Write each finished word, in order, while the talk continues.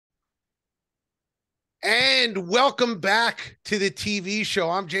And welcome back to the TV show.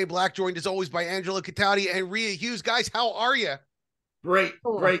 I'm Jay Black, joined as always by Angelo Cataldi and Rhea Hughes. Guys, how are you? Great,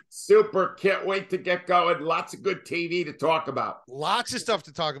 great, super. Can't wait to get going. Lots of good TV to talk about. Lots of stuff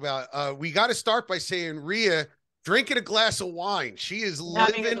to talk about. We got to start by saying Rhea drinking a glass of wine. She is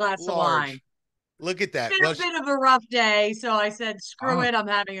having living a glass of large. wine. Look at that. It's been a bit of a rough day, so I said, screw it, I'm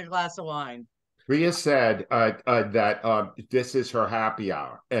having a glass of wine. Rhea said that this is her happy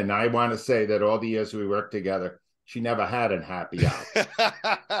hour. And I want to say that all the years we worked together, she never had a happy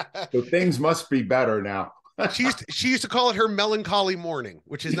hour. So things must be better now. She used to call it her melancholy morning,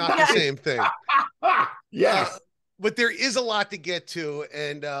 which is not the same thing. Yes. But there is a lot to get to,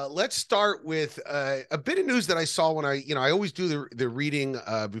 and let's start with a bit of news that I saw when I always do the reading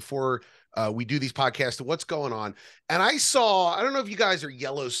before we do these podcasts of what's going on. And I don't know if you guys are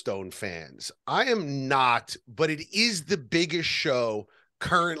Yellowstone fans. I am not, but it is the biggest show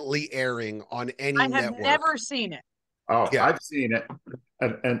currently airing on any network. I have never seen it. Oh, yeah. I've seen it.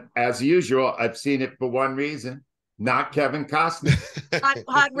 And as usual, I've seen it for one reason, not Kevin Costner.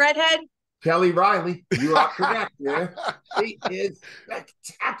 Hot redhead? Kelly Riley. You are correct. Yeah. She is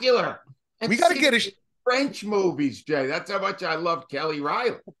spectacular. We got to get a French movies, Jay. That's how much I love Kelly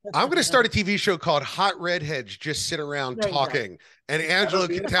Riley. I'm going to start a TV show called Hot Redheads, just sit around talking. And Angelo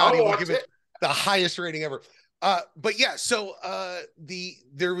Cataldi will give it the highest rating ever. But yeah, so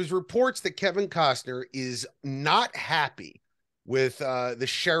there was reports that Kevin Costner is not happy with the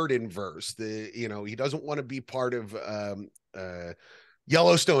Sheridan verse. He doesn't want to be part of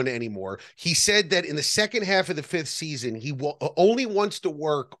Yellowstone anymore. He said that in the second half of the 5th season, he only wants to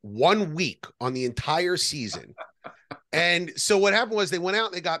work 1 week on the entire season. And so what happened was they went out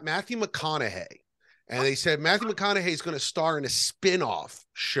and they got Matthew McConaughey, and they said Matthew McConaughey is going to star in a spin-off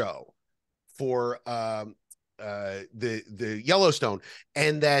show for the Yellowstone,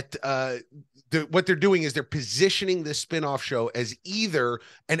 and that what they're doing is they're positioning this spin-off show as either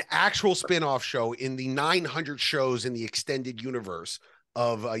an actual spin-off show in the 900 shows in the extended universe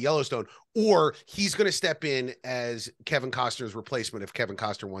of Yellowstone, or he's going to step in as Kevin Costner's replacement if Kevin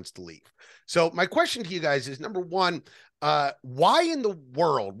Costner wants to leave. So my question to you guys is, number one, why in the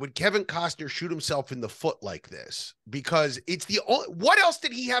world would Kevin Costner shoot himself in the foot like this? Because it's what else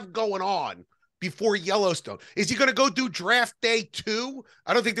did he have going on before Yellowstone? Is he going to go do Draft Day 2?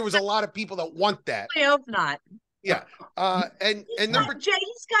 I don't think there was a lot of people that want that. I hope not. Yeah. And number Jay,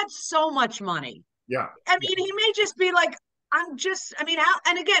 he's got so much money. Yeah. I mean, he may just be like, how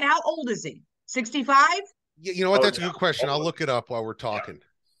old is he? 65? You know what? That's a good question. I'll look it up while we're talking.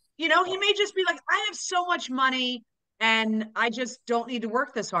 He may just be like, I have so much money and I just don't need to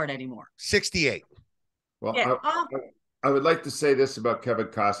work this hard anymore. 68. Well, yeah. I would like to say this about Kevin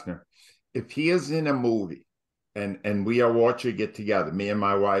Costner. If he is in a movie and we are watching it together, me and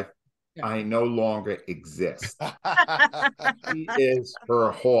my wife, I no longer exist. He is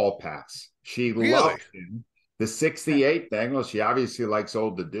her hall pass. She loves him. The 68 thing, well, she obviously likes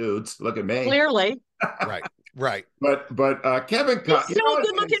older dudes. Look at me. Clearly. Right. But Kevin Costner. He's still a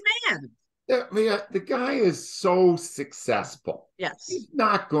good-looking man. The guy is so successful. Yes. He's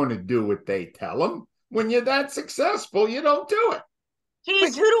not going to do what they tell him. When you're that successful, you don't do it. Who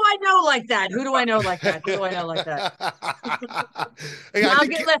do I know like that?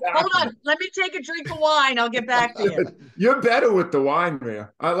 Hold on. Let me take a drink of wine. I'll get back to you. You're better with the wine, Rhea.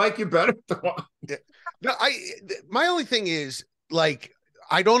 I like you better with the wine. Yeah. No, my only thing is, like,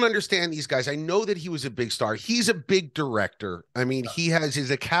 I don't understand these guys. I know that he was a big star. He's a big director. I mean, he has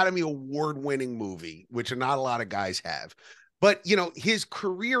his Academy Award-winning movie, which not a lot of guys have. But, his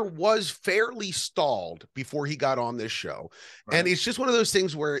career was fairly stalled before he got on this show. Right. And it's just one of those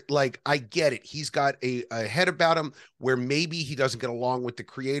things where, like, I get it. He's got a head about him where maybe he doesn't get along with the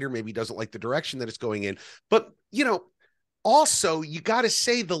creator. Maybe he doesn't like the direction that it's going in. But, also, you got to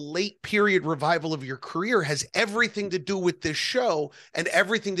say the late period revival of your career has everything to do with this show and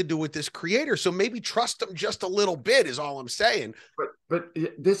everything to do with this creator. So maybe trust him just a little bit is all I'm saying. But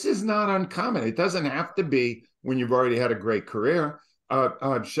this is not uncommon. It doesn't have to be when you've already had a great career.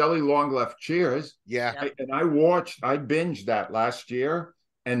 Shelley Long left Cheers. Yeah. I binged that last year.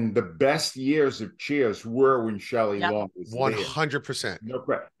 And the best years of Cheers were when Shelley Long was 100%. No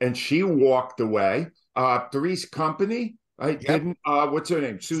question. And she walked away. Three's Company. Didn't what's her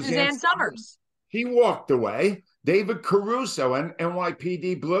name? Suzanne Summers. He walked away. David Caruso and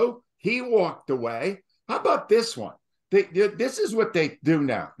NYPD Blue, he walked away. How about this one? This is what they do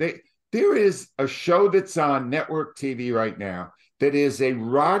now. There is a show that's on network TV right now that is a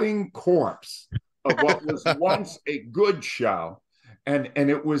rotting corpse of what was once a good show. And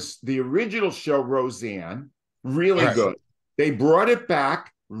it was the original show, Roseanne, really good. They brought it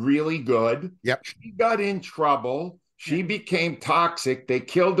back really good. Yep. She got in trouble. She became toxic. They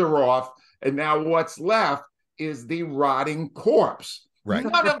killed her off. And now what's left is the rotting corpse. Right.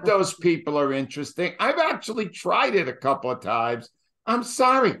 None of those people are interesting. I've actually tried it a couple of times. I'm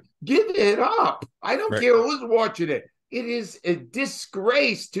sorry. Give it up. I don't care who's watching it. It is a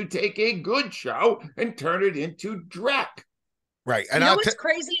disgrace to take a good show and turn it into dreck. Right. And you know what's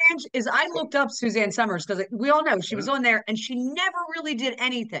crazy, Ange, is I looked up Suzanne Summers because we all know she was on there and she never really did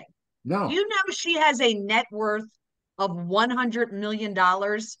anything. No. You know she has a net worth of $100 million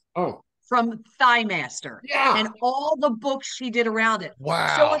from Thigh Master. Yeah. And all the books she did around it.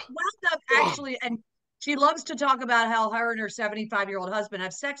 Wow. So it wound up actually, and she loves to talk about how her and her 75-year-old husband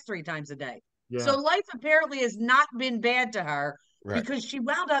have sex 3 times a day. Yeah. So life apparently has not been bad to her because she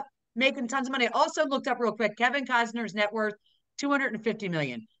wound up making tons of money. I also looked up real quick, Kevin Costner's net worth, $250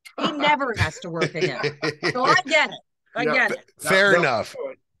 million. He never has to work again. So I get it. I get it. Fair enough.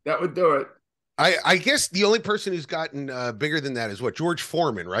 That would do it. I guess the only person who's gotten bigger than that is what? George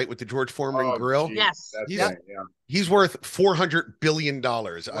Foreman, right? With the George Foreman grill. Geez. Yes. He's worth $400 billion,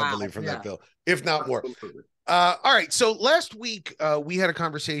 I believe, from that bill, if not more. All right. So last week we had a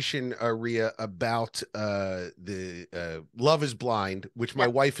conversation, Rhea, about the Love is Blind, which my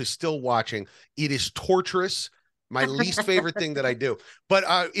wife is still watching. It is torturous. My least favorite thing that I do. But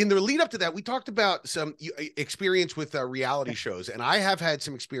in the lead up to that, we talked about some experience with reality shows. And I have had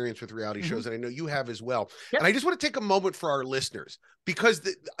some experience with reality shows, and I know you have as well. And I just want to take a moment for our listeners, because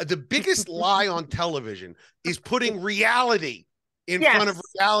the biggest lie on television is putting reality in front of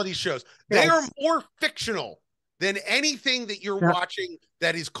reality shows. They are more fictional than anything that you're watching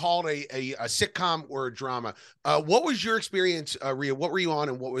that is called a sitcom or a drama. What was your experience, Rhea? What were you on,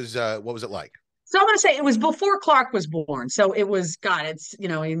 and what was it like? So I'm going to say it was before Clark was born. So it was, God, it's, I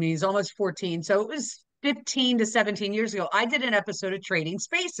mean, he's almost 14. So it was 15 to 17 years ago. I did an episode of Trading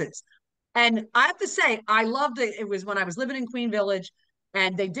Spaces. And I have to say, I loved it. It was when I was living in Queen Village,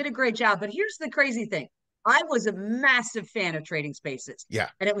 and they did a great job. But here's the crazy thing. I was a massive fan of Trading Spaces. Yeah.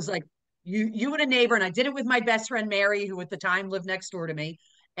 And it was like you and a neighbor, and I did it with my best friend, Mary, who at the time lived next door to me.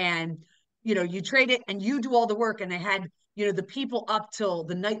 And, you trade it and you do all the work. And they had, the people up till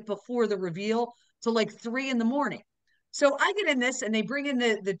the night before the reveal till like 3 a.m. So I get in this, and they bring in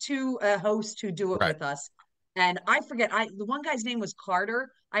the 2 hosts who do it with us. And I forget, the one guy's name was Carter,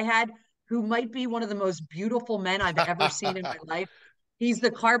 who might be one of the most beautiful men I've ever seen in my life. He's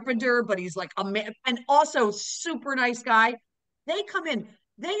the carpenter, but he's like a man, and also super nice guy. They come in,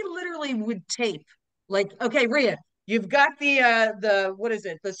 they literally would tape, like, okay, Rhea, you've got the what is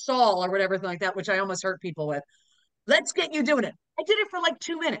it, the saw or whatever like that, which I almost hurt people with. Let's get you doing it. I did it for like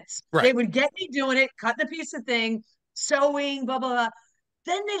 2 minutes. They would get me doing it, cutting a piece of thing, sewing, blah, blah, blah.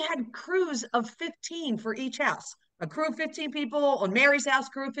 Then they had crews of 15 for each house. A crew of 15 people on Mary's house,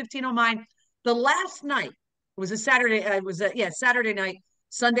 crew of 15 on mine. The last night, it was a Saturday. Saturday night.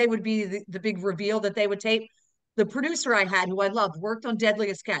 Sunday would be the big reveal that they would tape. The producer I had, who I loved, worked on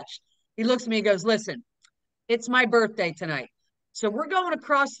Deadliest Catch. He looks at me and goes, "Listen, it's my birthday tonight. So we're going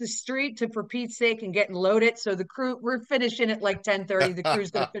across the street for Pete's sake, and getting loaded. So the crew, we're finishing at like 10:30. The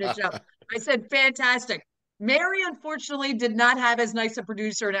crew's going to finish up." I said, fantastic. Mary, unfortunately, did not have as nice a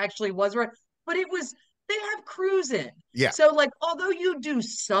producer, and actually was right. But they have crews in. Yeah. So like, although you do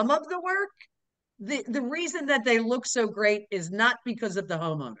some of the work, the reason that they look so great is not because of the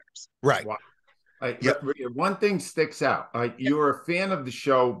homeowners. Right. Wow. One thing sticks out. You were a fan of the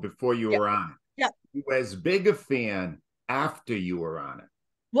show before you were on it. Yeah. You were as big a fan after you were on it.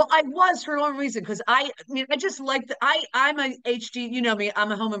 Well, I was for one reason, because I just like I'm a HD, you know me,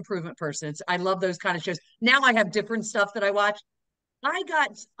 I'm a home improvement person. I love those kind of shows. Now I have different stuff that I watch.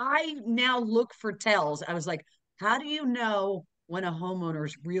 I now look for tells. I was like, how do you know when a homeowner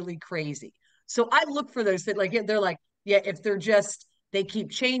is really crazy? So I look for those that, like, they're like, if they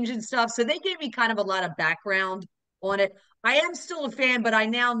keep changing stuff. So they gave me kind of a lot of background on it. I am still a fan, but I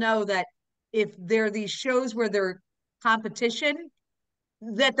now know that if there are these shows where they're competition,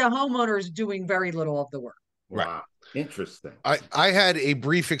 that the homeowner is doing very little of the work. Wow. Interesting. I had a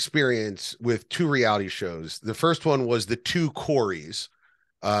brief experience with 2 reality shows. The first one was the 2 Coreys,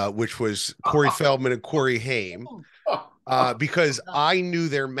 which was Corey Feldman and Corey Haim, because I knew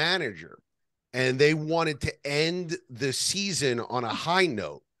their manager, and they wanted to end the season on a high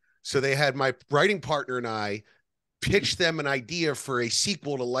note. So they had my writing partner and I pitched them an idea for a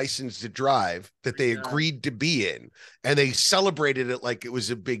sequel to License to Drive that they agreed to be in, and they celebrated it like it was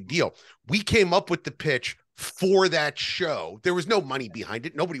a big deal. We came up with the pitch for that show. There was no money behind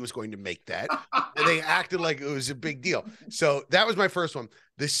it. Nobody was going to make that. And they acted like it was a big deal. So that was my first one.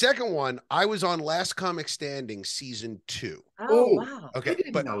 The second one, I was on Last Comic Standing season 2. Oh, wow. Okay. I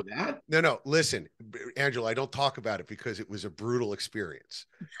didn't know that. No, listen, Angela, I don't talk about it because it was a brutal experience.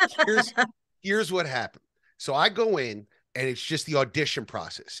 Here's what happened. So I go in and it's just the audition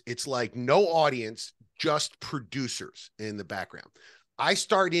process. It's like no audience, just producers in the background. I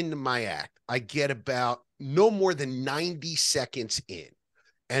start into my act. I get about no more than 90 seconds in.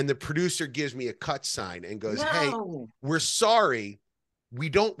 And the producer gives me a cut sign and goes, "Hey, we're sorry. We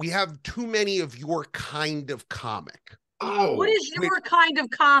have too many of your kind of comic." Oh, what is your kind of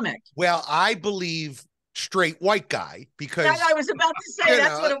comic? Well, I believe straight white guy, because I was about to say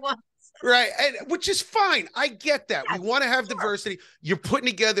that's what it was. Right. And which is fine. I get that. Yes, we want to have diversity. You're putting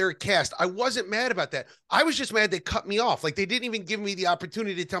together a cast. I wasn't mad about that. I was just mad they cut me off. Like, they didn't even give me the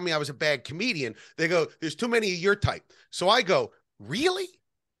opportunity to tell me I was a bad comedian. They go, "There's too many of your type." So I go, "Really?"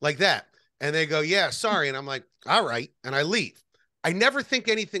 Like that. And they go, "Yeah, sorry." And I'm like, "All right." And I leave. I never think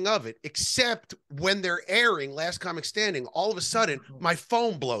anything of it, except when they're airing Last Comic Standing, all of a sudden my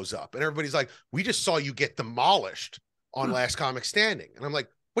phone blows up and everybody's like, "We just saw you get demolished on Last Comic Standing." And I'm like,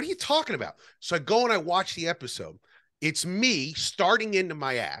 "What are you talking about?" So I go and I watch the episode. It's me starting into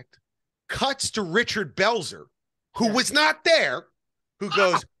my act, cuts to Richard Belzer, who was not there, who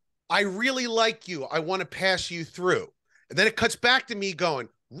goes, "I really like you. I want to pass you through." And then it cuts back to me going,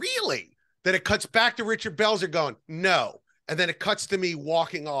 "Really?" Then it cuts back to Richard Belzer going, "No." And then it cuts to me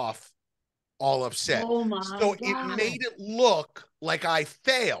walking off all upset. Oh my so God. It made it look like I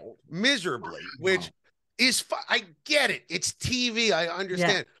failed miserably, which is, I get it. It's TV. I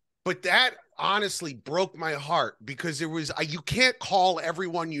understand. Yeah. But that honestly broke my heart, because you can't call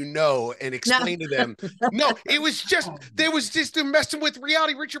everyone you know and explain to them. No, it was just, they're messing with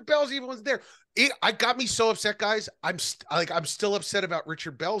reality. Richard Belzer even was there. I got me so upset, guys. I'm still upset about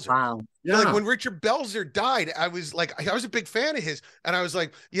Richard Belzer. Wow. Yeah. Like, when Richard Belzer died, I was a big fan of his, and I was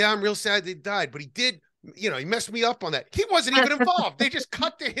like, "Yeah, I'm real sad they died," but he did, he messed me up on that. He wasn't even involved. They just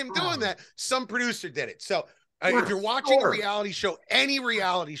cut to him doing that. Some producer did it. So if you're watching a reality show, any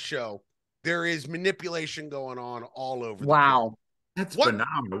reality show, there is manipulation going on all over. Wow. That's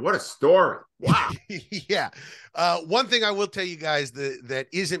phenomenal. What a story. Wow. Yeah. One thing I will tell you guys that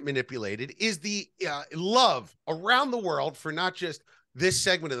isn't manipulated is the love around the world for not just this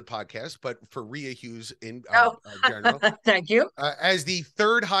segment of the podcast, but for Rhea Hughes in general. Thank you. As the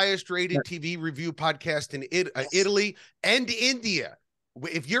third highest rated TV review podcast in Italy and India.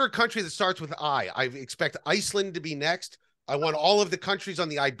 If you're a country that starts with I expect Iceland to be next. I want all of the countries on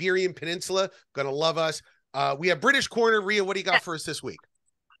the Iberian Peninsula going to love us. We have British Corner. Rhea, what do you got for us this week?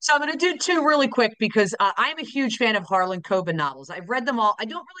 So I'm going to do two really quick, because I'm a huge fan of Harlan Coben novels. I've read them all. I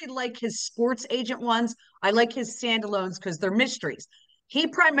don't really like his sports agent ones. I like his standalones because they're mysteries. He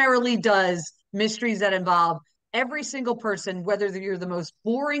primarily does mysteries that involve every single person, whether you're the most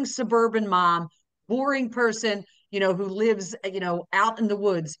boring suburban mom, boring person, who lives, out in the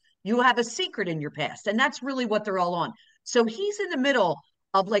woods. You have a secret in your past. And that's really what they're all on. So he's in the middle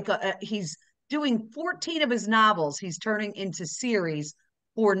of he's doing 14 of his novels. He's turning into series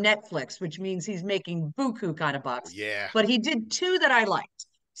for Netflix, which means he's making buku kind of bucks. Yeah. But he did two that I liked: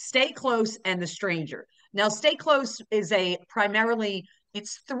 Stay Close and The Stranger. Now, Stay Close is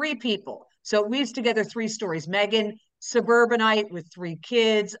it's three people. So it weaves together three stories. Megan, suburbanite with 3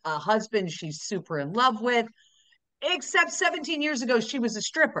 kids, a husband she's super in love with, except 17 years ago, she was a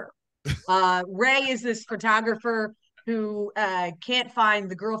stripper. Ray is this photographer who can't find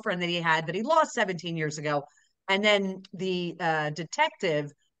the girlfriend that he lost 17 years ago. And then the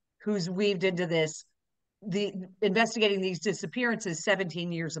detective who's weaved into this, investigating these disappearances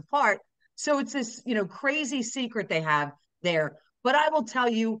 17 years apart. So it's this, crazy secret they have there. But I will tell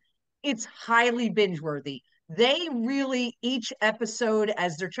you, it's highly binge worthy. They really, each episode,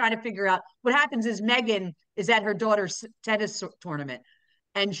 as they're trying to figure out what happens, is Megan is at her daughter's tennis tournament,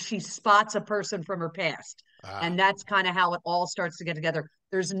 and she spots a person from her past. And that's kind of how it all starts to get together.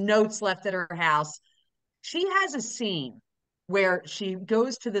 There's notes left at her house. She has a scene where she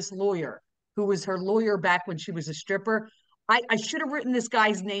goes to this lawyer who was her lawyer back when she was a stripper. I should have written this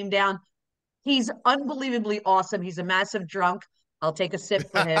guy's name down. He's unbelievably awesome. He's a massive drunk. I'll take a sip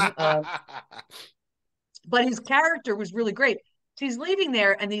for him. But his character was really great. She's leaving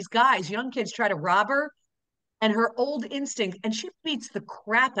there, and these guys, young kids, try to rob her. And her old instinct, and she beats the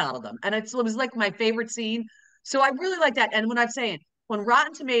crap out of them. And it was like my favorite scene. So I really like that. And when I'm saying, when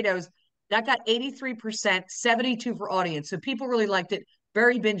Rotten Tomatoes, that got 83%, 72 for audience. So people really liked it.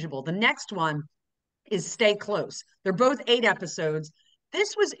 Very bingeable. The next one is Stay Close. They're both 8 episodes.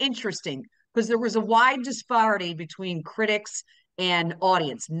 This was interesting. because there was a wide disparity between critics and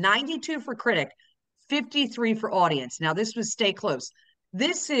audience. 92 for critic, 53 for audience. Now, this was Stay Close.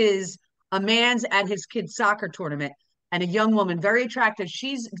 This is a man's at his kid's soccer tournament and a young woman, very attractive.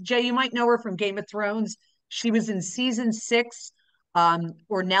 She's, Jay, you might know her from Game of Thrones. She was in season 6,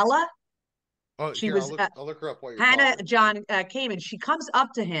 Ornella. Oh, She here, was I'll look her up while you're Hannah talking. John came and she comes up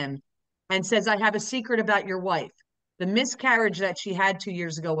to him and says, I have a secret about your wife. The miscarriage that she had 2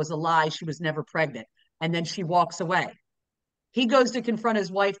 years ago was a lie. She was never pregnant. And then she walks away. He goes to confront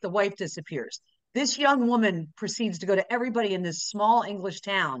his wife. The wife disappears. This young woman proceeds to go to everybody in this small English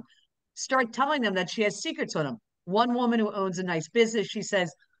town, start telling them that she has secrets on them. One woman who owns a nice business, she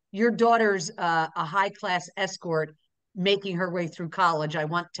says, your daughter's a high-class escort making her way through college. I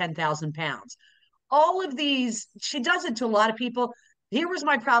want 10,000 pounds. All of these, she does it to a lot of people. Here was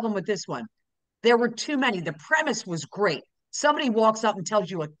my problem with this one. There were too many. The premise was great. Somebody walks up and tells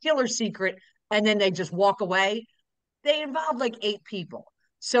you a killer secret, and then they just walk away. They involve like 8 people.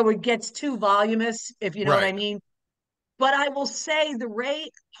 So it gets too voluminous, if you know what I mean. But I will say the Ray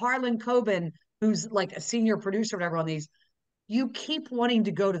Harlan Coben, who's like a senior producer or whatever on these, you keep wanting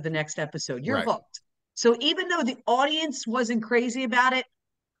to go to the next episode. You're hooked. So even though the audience wasn't crazy about it,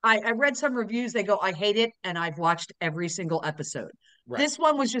 I read some reviews. They go, I hate it. And I've watched every single episode. This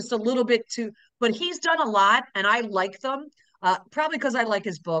one was just a little bit too, but he's done a lot and I like them. Probably because I like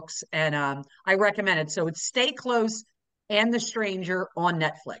his books and I recommend it. So it's Stay Close and The Stranger on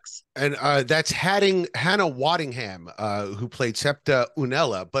Netflix. And that's Hannah Waddingham, who played Septa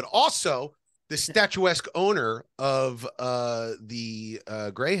Unella, but also the statuesque owner of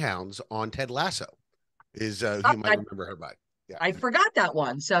the Greyhounds on Ted Lasso is who you might remember her by. Yeah. I forgot that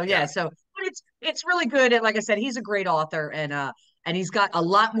one. So yeah. So but it's really good. And like I said, he's a great author and he's got a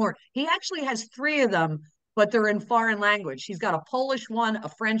lot more. He actually has 3 of them, but they're in foreign language. He's got a Polish one, a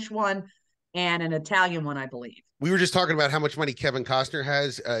French one, and an Italian one, I believe. We were just talking about how much money Kevin Costner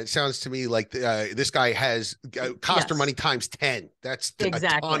has. It sounds to me like this guy has Costner money times 10. That's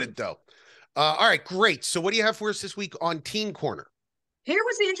exactly a ton of dough. All right, great. So what do you have for us this week on Teen Corner? Here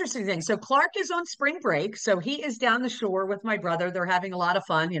was the interesting thing. So Clark is on spring break. So he is down the shore with my brother. They're having a lot of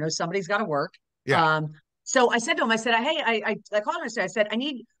fun. You know, somebody's got to work. Yeah. So I said to him, I said, hey, I called him and I said, I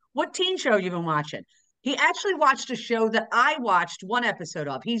need, what teen show you've been watching? He actually watched a show that I watched 1 episode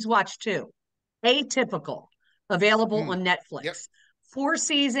of. He's watched 2. Atypical, available on Netflix. Yep. 4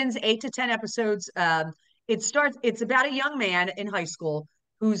 seasons, 8 to 10 episodes. It's about a young man in high school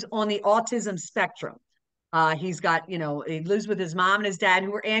who's on the autism spectrum. He's got, he lives with his mom and his dad,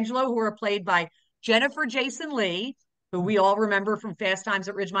 who are Angelo, who are played by Jennifer Jason Leigh, who we all remember from Fast Times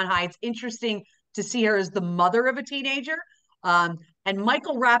at Ridgemont High. It's interesting to see her as the mother of a teenager. And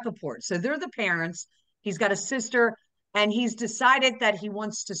Michael Rappaport. So they're the parents. He's got a sister, and he's decided that he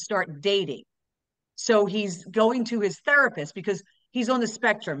wants to start dating. So he's going to his therapist because he's on the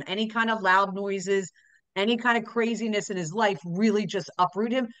spectrum. Any kind of loud noises, any kind of craziness in his life really just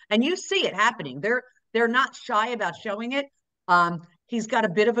uproot him. And you see it happening. They're not shy about showing it. He's got a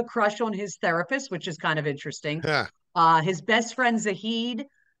bit of a crush on his therapist, which is kind of interesting. His best friend Zahid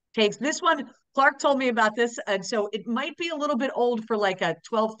takes this one. Clark told me about this. And so it might be a little bit old for like a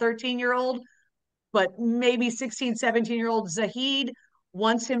 12, 13-year-old, but maybe 16, 17-year-old. Zahid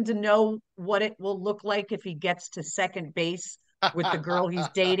wants him to know what it will look like if he gets to second base with the girl he's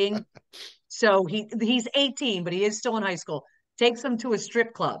dating. So he's 18, but he is still in high school. Takes him to a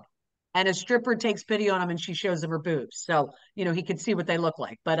strip club. And a stripper takes pity on him and she shows him her boobs. So, he could see what they look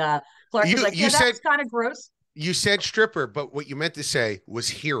like. But Clark was like, that's kind of gross. You said stripper, but what you meant to say was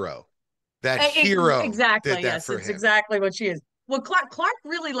hero. Hero. Exactly. Did that yes, for it's him. Exactly what she is. Well, Clark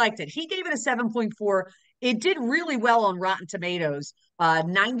really liked it. He gave it a 7.4. It did really well on Rotten Tomatoes.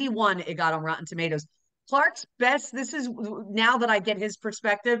 91 it got on Rotten Tomatoes. Clark's best, this is now that I get his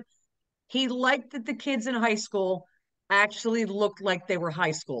perspective, he liked that the kids in high school actually looked like they were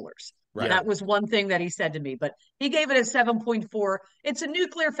high schoolers. Right. That was one thing that he said to me, but he gave it a 7.4. It's a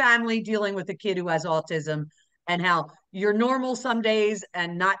nuclear family dealing with a kid who has autism and how you're normal some days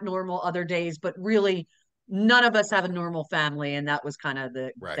and not normal other days, but really none of us have a normal family. And that was kind of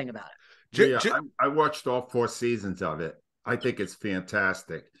the thing about it. Yeah, I watched all 4 seasons of it. I think it's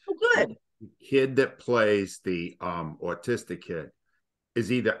fantastic. Oh, good. The kid that plays the autistic kid is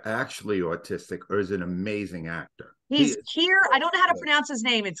either actually autistic or is an amazing actor. He's Keir. I don't know how to pronounce his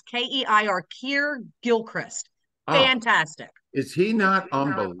name. It's Keir. Keir Gilchrist. Fantastic. Is he not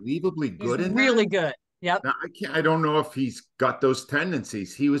unbelievably good in that? Really good. Yep. Now, I don't know if he's got those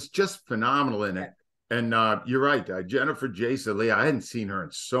tendencies. He was just phenomenal in it. And you're right, Jennifer Jason Leigh. I hadn't seen her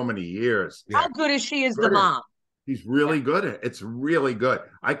in so many years. How good is she as the mom? He's really good at it. It's really good.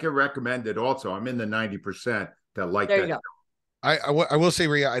 I can recommend it also. I'm in the 90% that like There that. you go. I will say,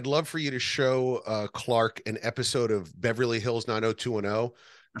 Rhea, I'd love for you to show Clark an episode of Beverly Hills 90210.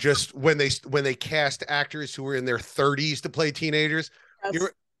 Just when they cast actors who were in their 30s to play teenagers. Yes.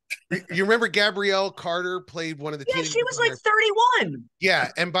 You remember Gabrielle Carter played one of the Yeah, teenagers? she was like 31. Yeah,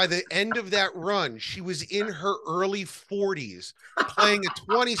 and by the end of that run, she was in her early 40s playing a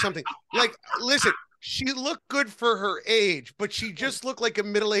 20-something. Like, listen, she looked good for her age, but she just looked like a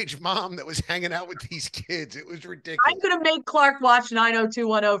middle-aged mom that was hanging out with these kids. It was ridiculous. I'm gonna make Clark watch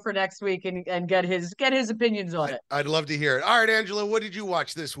 90210 for next week and get his opinions on it. I'd love to hear it. All right, Angela, what did you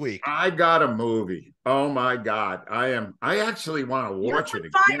watch this week? I got a movie. Oh my God. I actually want to watch it You're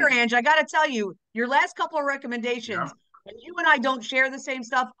on fire, again. Ange. I gotta tell you, your last couple of recommendations, and you and I don't share the same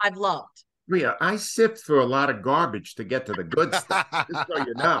stuff, I've loved. Rhea, I sift through a lot of garbage to get to the good stuff, just so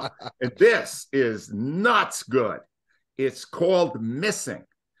you know. And this is nuts good. It's called Missing.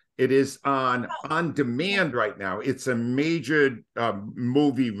 It is on demand right now. It's a major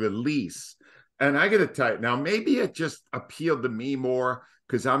movie release. And I got to tell you, now maybe it just appealed to me more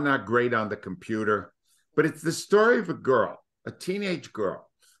because I'm not great on the computer, but it's the story of a girl, a teenage girl,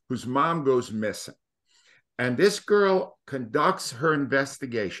 whose mom goes missing. And this girl conducts her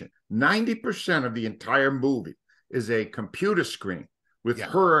investigation. 90% of the entire movie is a computer screen with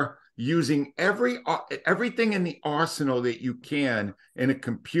her using everything in the arsenal that you can in a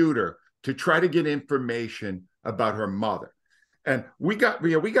computer to try to get information about her mother. And we got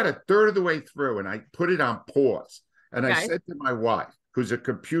a third of the way through, and I put it on pause. And I said to my wife, who's a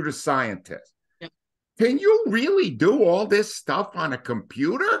computer scientist, can you really do all this stuff on a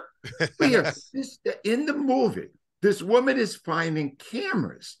computer? In the movie, this woman is finding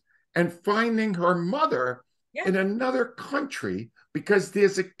cameras and finding her mother in another country because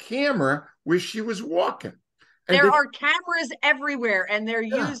there's a camera where she was walking. And there are cameras everywhere, and they're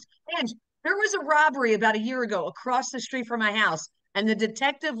used. And there was a robbery about a year ago across the street from my house, and the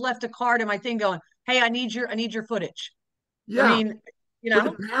detective left a card in my thing going, "Hey, I need your footage." Yeah. I mean, but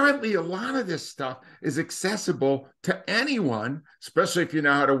apparently a lot of this stuff is accessible to anyone, especially if you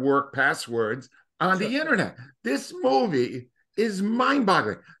know how to work passwords on the internet. This movie is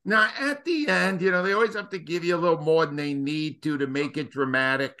mind-boggling. Now, at the end, they always have to give you a little more than they need to make it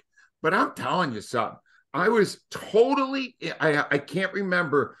dramatic. But I'm telling you something. I was totally, I can't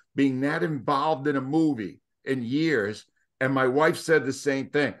remember being that involved in a movie in years. And my wife said the same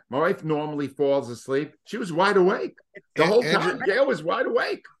thing. My wife normally falls asleep. She was wide awake the whole time. Gail was wide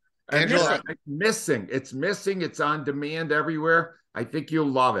awake. Angela, it's missing. It's missing. It's on demand everywhere. I think you'll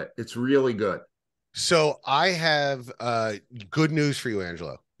love it. It's really good. So I have good news for you,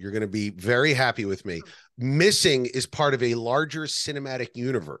 Angelo. You're going to be very happy with me. Missing is part of a larger cinematic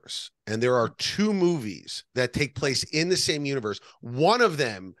universe, and there are two movies that take place in the same universe. One of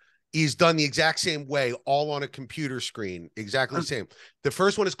them is done the exact same way, all on a computer screen, exactly the same. The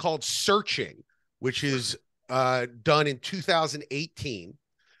first one is called Searching, which is done in 2018.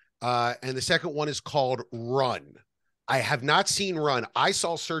 And the second one is called Run. I have not seen Run. I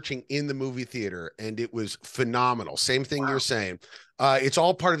saw Searching in the movie theater, and it was phenomenal. Same thing you're saying. It's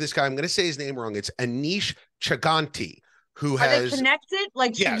all part of this guy. I'm going to say his name wrong. It's Anish Chaganty, who has... Are they connected?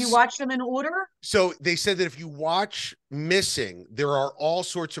 Like, should you watch them in order? So they said that if you watch Missing, there are all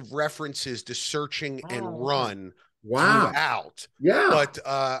sorts of references to Searching and Run throughout. Yeah. But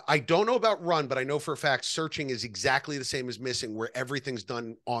I don't know about Run, but I know for a fact Searching is exactly the same as Missing, where everything's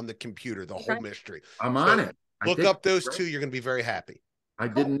done on the computer, the whole mystery. I'm on it. Look up those two. You're going to be very happy. I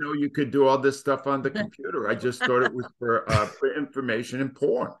didn't know you could do all this stuff on the computer. I just thought it was for information and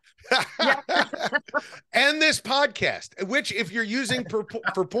porn. And this podcast, which if you're using for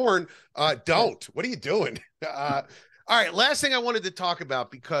porn, don't. What are you doing? All right. Last thing I wanted to talk about,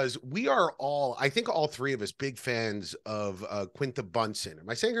 because we are all, I think all three of us, big fans of Quinta Bunsen. Am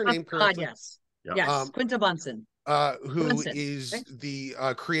I saying her name correctly? Yes. Yes. Quinta Bunsen. Who is the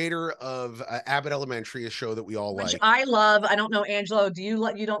creator of Abbott Elementary, a show that we all like. I love. I don't know, Angelo. Do you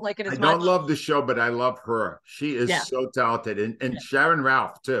don't like it as much? I don't love the show, but I love her. She is so talented, and Sharon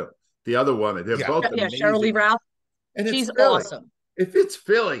Ralph too. The other woman, they're both amazing. Cheryl Lee Ralph. And she's awesome. If it's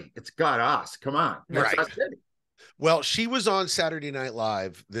Philly, it's got us. Come on, that's our city. Well, she was on Saturday Night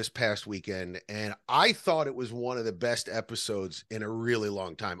Live this past weekend, and I thought it was one of the best episodes in a really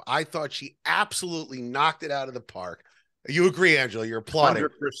long time. I thought she absolutely knocked it out of the park. You agree, Angela? You're applauding.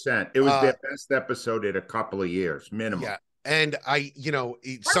 100%. It was their best episode in a couple of years, minimum. Yeah, and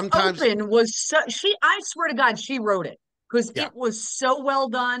sometimes open was so, I swear to God, she wrote it because it was so well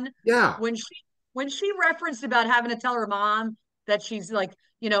done. Yeah. When she referenced about having to tell her mom that she's like,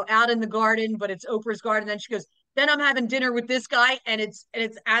 out in the garden, but it's Oprah's garden, then she goes, then I'm having dinner with this guy, and it's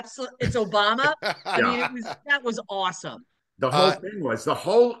absolute. It's Obama. I mean, Yeah. that was awesome. The whole thing was the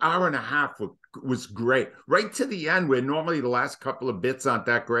whole hour and a half was great. Right to the end, where normally the last couple of bits aren't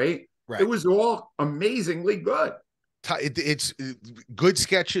that great. Right. It was all amazingly good. It's good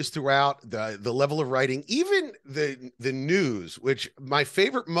sketches throughout, the level of writing, even the news, which my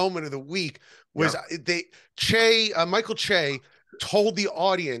favorite moment of the week was Michael Che told the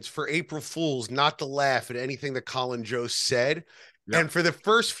audience for April Fools not to laugh at anything that Colin Jost said. Yeah. And for the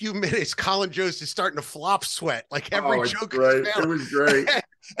first few minutes, Colin Jost is starting to flop sweat, like every joke. It was great.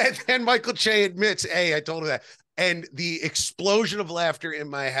 And then Michael Che admits, hey, I told him that. And the explosion of laughter in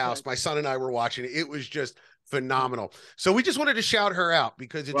my house, my son and I were watching it. It was just phenomenal. So we just wanted to shout her out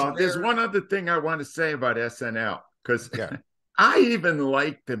because it's there's one other thing I want to say about SNL, because I even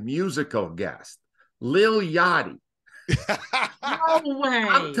like the musical guest, Lil Yachty. No way.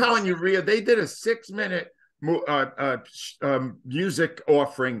 I'm telling you, Rhea, they did a 6-minute music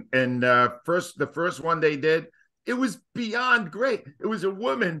offering, and the first one they did, it was beyond great. It was a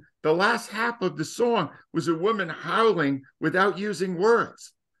woman. The last half of the song was a woman howling without using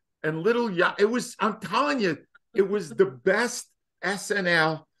words. And I'm telling you, it was the best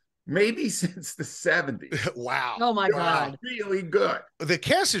SNL maybe since the 70s. Wow. Oh my God. Really good. The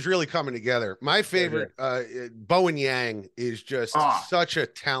cast is really coming together. My favorite, Bowen Yang, is just such a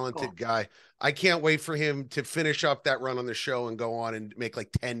talented guy. I can't wait for him to finish up that run on the show and go on and make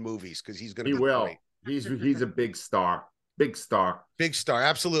like 10 movies, because he's going to be great. He's a big star. Big star. Big star.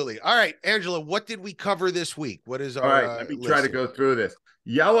 Absolutely. All right, Angela, what did we cover this week? What is our All right, let me try to go through this.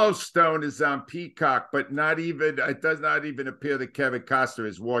 Yellowstone is on Peacock, but it does not even appear that Kevin Costner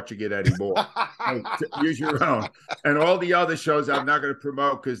is watching it anymore. Use your own. And all the other shows I'm not going to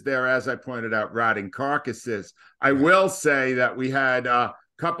promote because they're, as I pointed out, rotting carcasses. I will say that we had a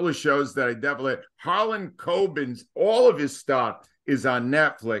couple of shows that I definitely, Harlan Coben's, all of his stuff is on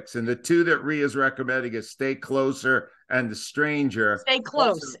Netflix. And the two that Rhea's recommending is Stay Closer and The Stranger. Stay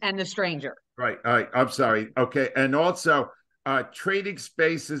Close and The Stranger. Right. I'm sorry. Okay. And also Trading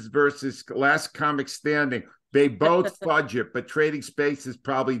Spaces versus Last Comic Standing. They both fudge it, but Trading Spaces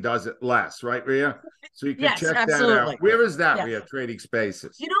probably does it less, right, Rhea? So you can check that out. Where is that, Rhea, Trading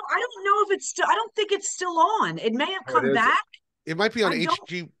Spaces? I don't know if it's still, I don't think it's still on. It may have come back. It might be on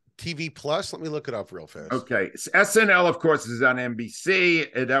HGTV Plus. Let me look it up real fast. Okay. SNL, of course, is on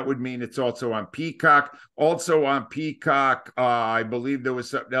NBC. And that would mean it's also on Peacock. Also on Peacock, I believe there was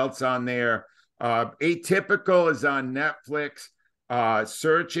something else on there. Atypical is on Netflix.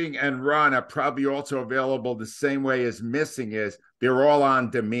 Searching and Run are probably also available the same way as Missing is. They're all on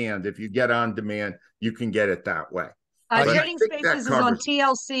demand. If you get on demand, you can get it that way. Trading Spaces is on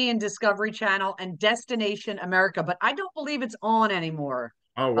TLC and Discovery Channel and Destination America, but I don't believe it's on anymore.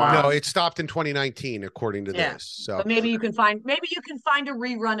 Oh wow! No, it stopped in 2019, according to this. So but maybe you can find a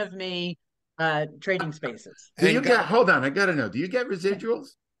rerun of me Trading Spaces. Hold on, I gotta know. Do you get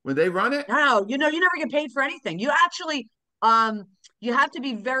residuals when they run it? No, you never get paid for anything. You actually you have to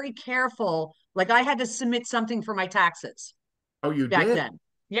be very careful. Like I had to submit something for my taxes. Oh, you back did? then.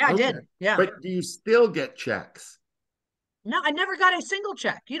 Yeah, I did. Yeah. But do you still get checks? No, I never got a single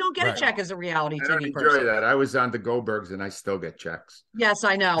check. You don't get a check as a reality TV person. I enjoy that. I was on the Goldbergs and I still get checks. Yes,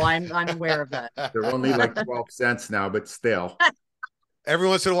 I know. I'm aware of that. They're only like 12 cents now, but still. Every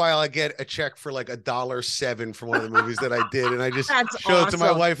once in a while, I get a check for like $1.07 from one of the movies that I did, and I just showed it to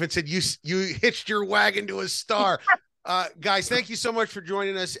my wife and said, "You hitched your wagon to a star." Guys, thank you so much for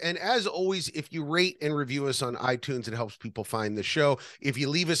joining us. And as always, if you rate and review us on iTunes, it helps people find the show. If you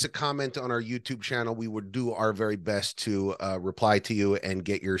leave us a comment on our YouTube channel, we would do our very best to reply to you and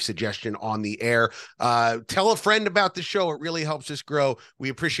get your suggestion on the air. Tell a friend about the show. It really helps us grow. We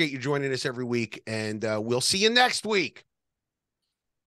appreciate you joining us every week, and we'll see you next week.